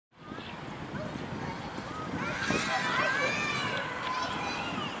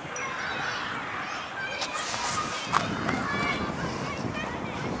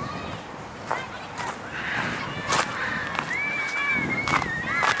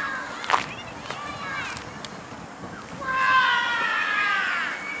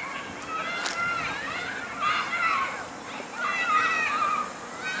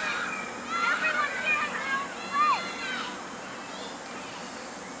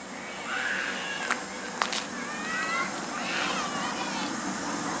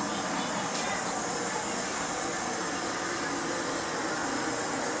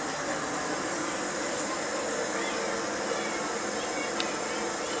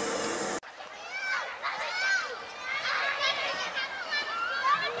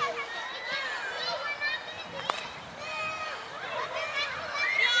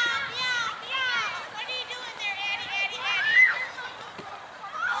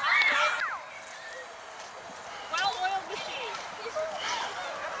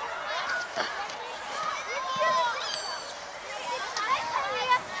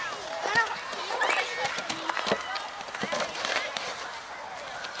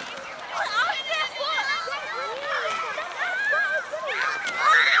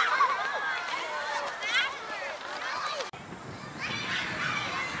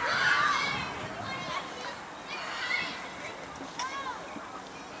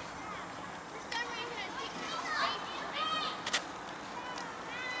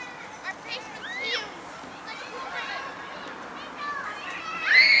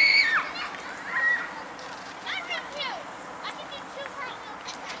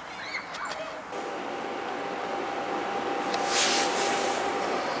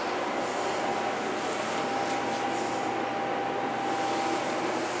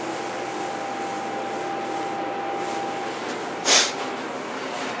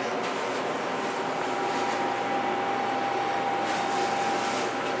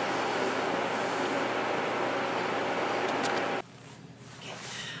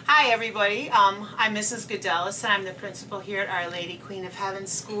Hi everybody, I'm Mrs. Godellis and I'm the principal here at Our Lady Queen of Heaven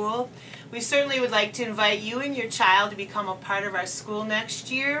School. We certainly would like to invite you and your child to become a part of our school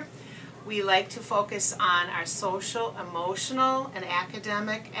next year. We like to focus on our social, emotional, and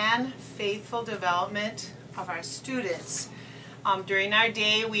academic and faithful development of our students. During our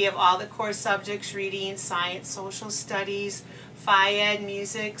day we have all the core subjects: reading, science, social studies, Phi-Ed,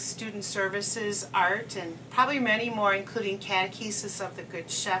 music, student services, art, and probably many more, including catechesis of the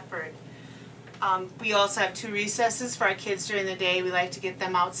Good Shepherd. We also have 2 recesses for our kids during the day. We like to get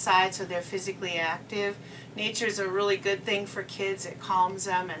them outside so they're physically active. Nature is a really good thing for kids. It calms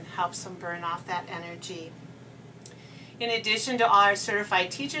them and helps them burn off that energy. In addition to all our certified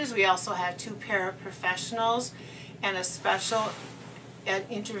teachers, we also have 2 paraprofessionals and a special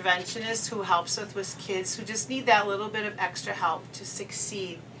interventionist who helps us with kids who just need that little bit of extra help to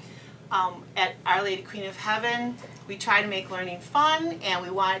succeed. At Our Lady Queen of Heaven, we try to make learning fun, and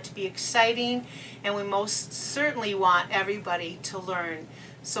we want it to be exciting, and we most certainly want everybody to learn.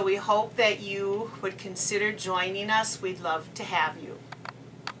 So we hope that you would consider joining us. We'd love to have you.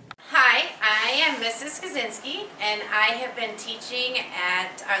 Hi, I am Mrs. Kaczynski, and I have been teaching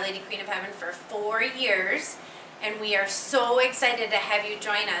at Our Lady Queen of Heaven for 4 years. And we are so excited to have you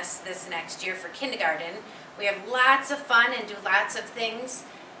join us this next year for kindergarten. We have lots of fun and do lots of things.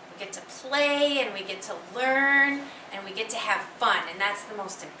 We get to play and we get to learn and we get to have fun, and that's the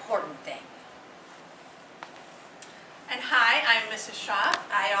most important thing. And hi, I'm Mrs. Shaw.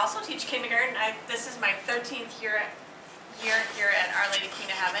 I also teach kindergarten. This is my 13th year here at Our Lady Queen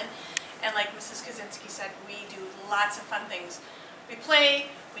of Heaven. And like Mrs. Kaczynski said, we do lots of fun things. We play,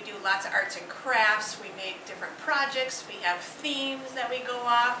 we do lots of arts and crafts, we make different projects, we have themes that we go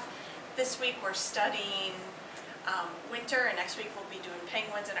off. This week we're studying winter, and next week we'll be doing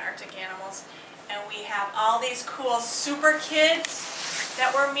penguins and Arctic animals. And we have all these cool super kids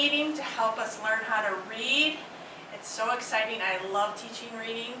that we're meeting to help us learn how to read. It's so exciting. I love teaching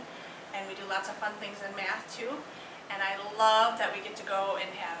reading, and we do lots of fun things in math too. And I love that we get to go and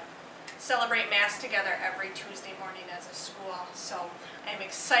celebrate Mass together every Tuesday morning as a school. So I'm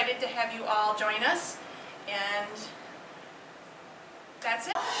excited to have you all join us, and that's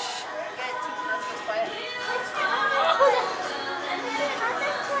it. I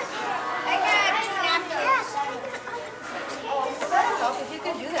got 2 napkins. Oh, if you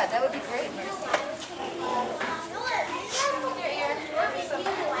could do that, that would be great, Mercy.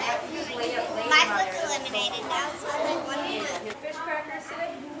 My foot's eliminated now, so I like 1 foot. Fish crackers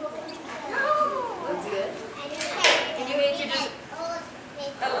today? Looks good. Can you introduce?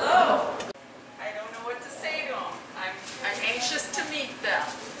 Hello. I don't know what to say to them. I'm anxious to meet them.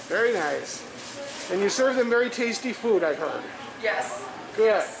 Very nice. And you serve them very tasty food, I've heard. Yes. Good.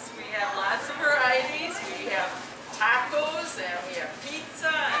 Yes. We have lots of varieties. We have tacos, and we have pizza,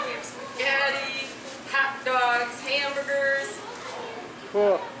 and we have spaghetti, hot dogs, hamburgers.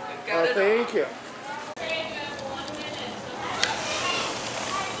 Cool. We've got it all. Thank you.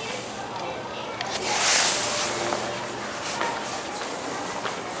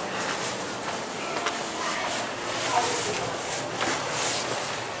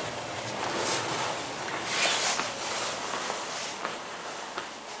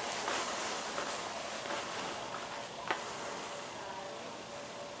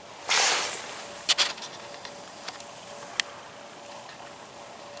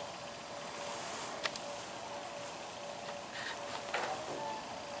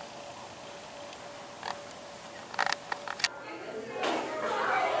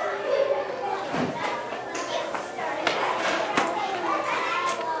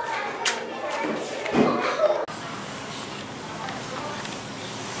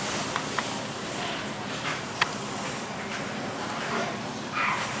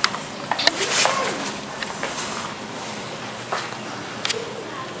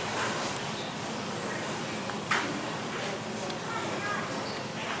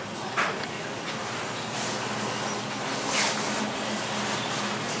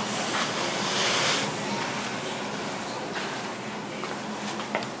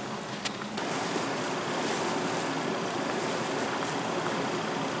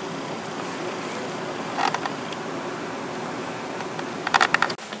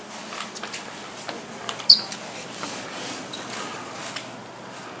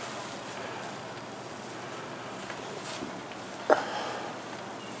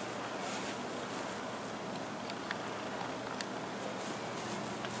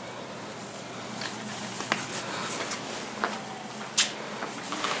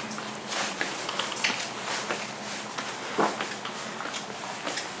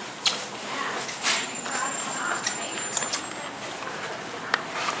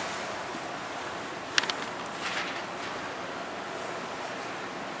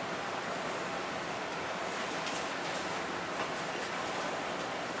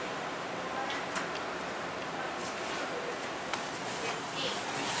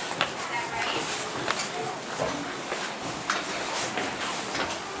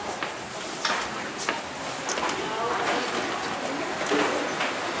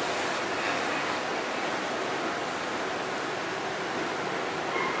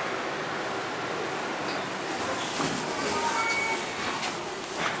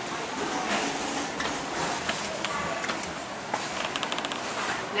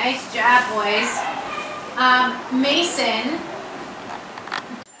 Nice job, boys. Mason.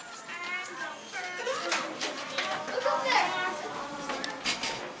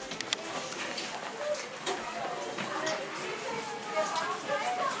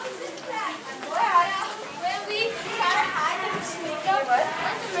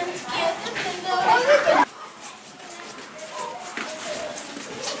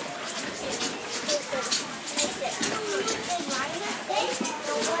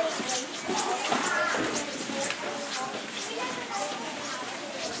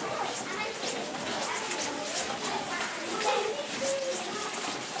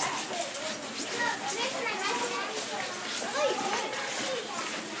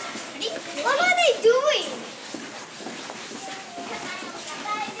 What are they doing?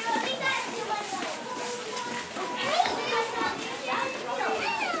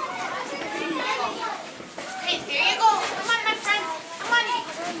 Hey, here you go. Come on, my friend. Come on.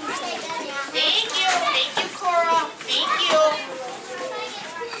 Thank you, Cora. Thank you.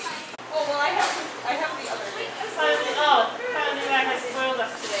 Oh, well, I have the other. Finally, I have spoiled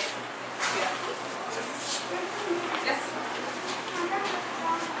us today. Yes.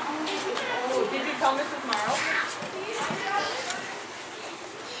 Oh, did you tell Mrs. Morrow?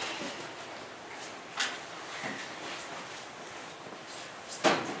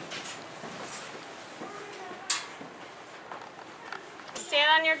 Stand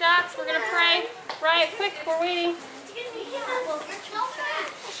on your dots. We're going to pray. Right, quick, we're waiting. Take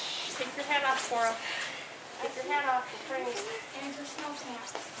your hat off, Cora. Take your hat off. We're praying. And the snow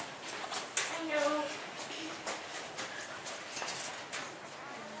pants. Hello.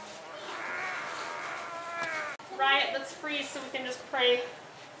 Riot, let's freeze so we can just pray.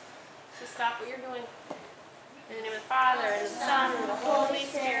 So stop what you're doing. In the name of the Father, and the Son, and the Holy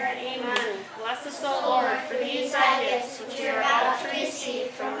Spirit. Amen. Bless us, O Lord, for these thy gifts, which we are about to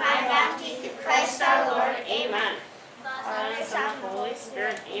receive from thy bounty through Christ our Lord. Amen. Father, and the Son, and the Holy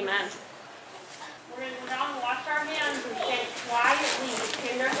Spirit. Amen. We're going to go down and wash our hands and say quietly. The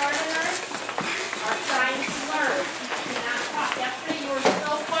kindergartners are trying to learn. Do not talk. Yesterday you were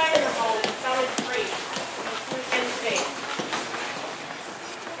so quiet about it. It sounded great. Let's do it again today.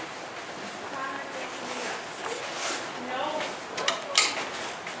 No.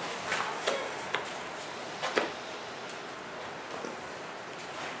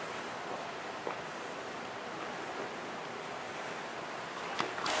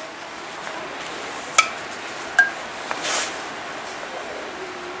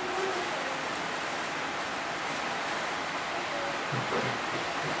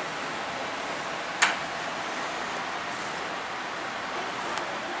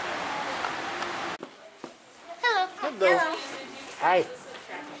 Hello. Hello. Hi.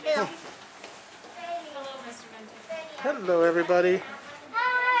 Hello. Hello, everybody.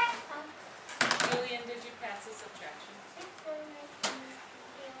 Hi. Julian, did you pass the subtraction?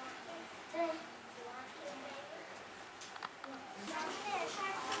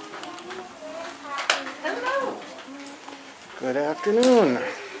 Hello. Good afternoon.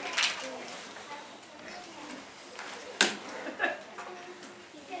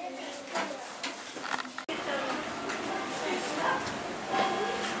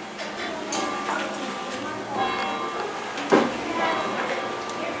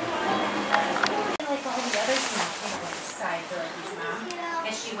 Like all the other small side Dorothy's mom,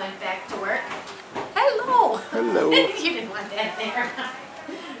 as she went back to work. Hello. Hello. You didn't want that there.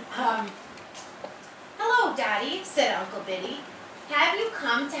 Hello, Dottie, said Uncle Biddy. Have you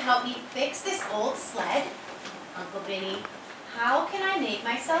come to help me fix this old sled? Uncle Biddy, how can I make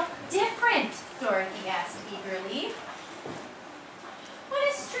myself different? Dorothy asked eagerly. What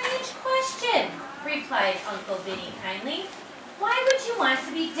a strange question, replied Uncle Biddy kindly. Why would you want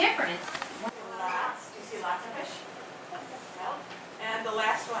to be different? Lots. Do you see lots of fish? Well, and the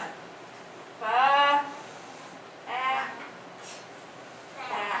last one.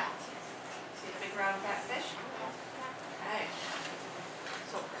 Cat. See the big round catfish? Okay.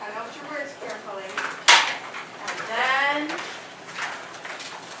 So cut out your words carefully. And then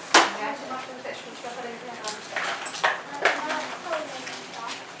match them up with the fish. Which one put in your hand?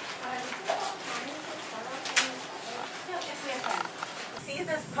 See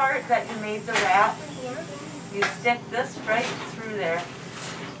this part that you made the rat? You stick this right through there.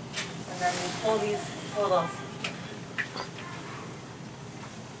 And then you pull these, pull those.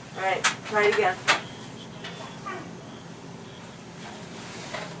 Alright, try it again.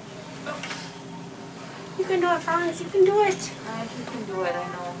 You can do it, Franz. You can do it. You can do it, I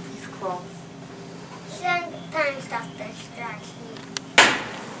know. He's close. Sometimes stuff distracts me.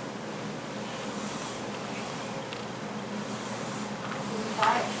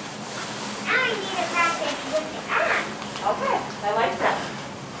 Bye.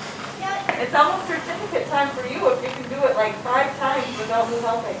 It's almost certificate time for you if you can do it like 5 times without me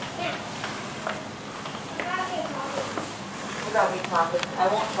helping. Without me talking. I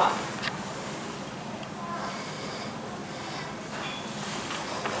won't talk.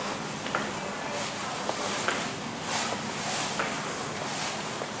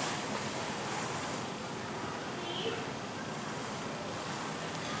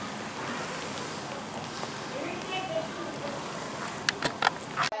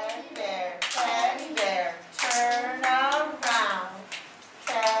 Teddy bear, turn around.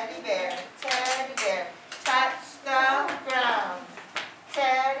 Teddy bear, touch the ground.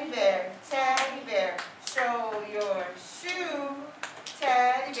 Teddy bear, show your shoe.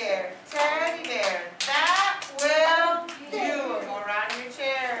 Teddy bear, that will do. Go around your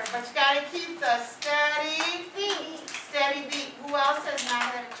chair, but you gotta keep the steady beat. Who else has not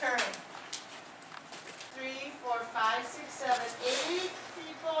had a turn? 3, 4, 5, 6, 7, 8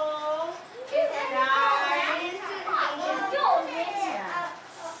 people. 9.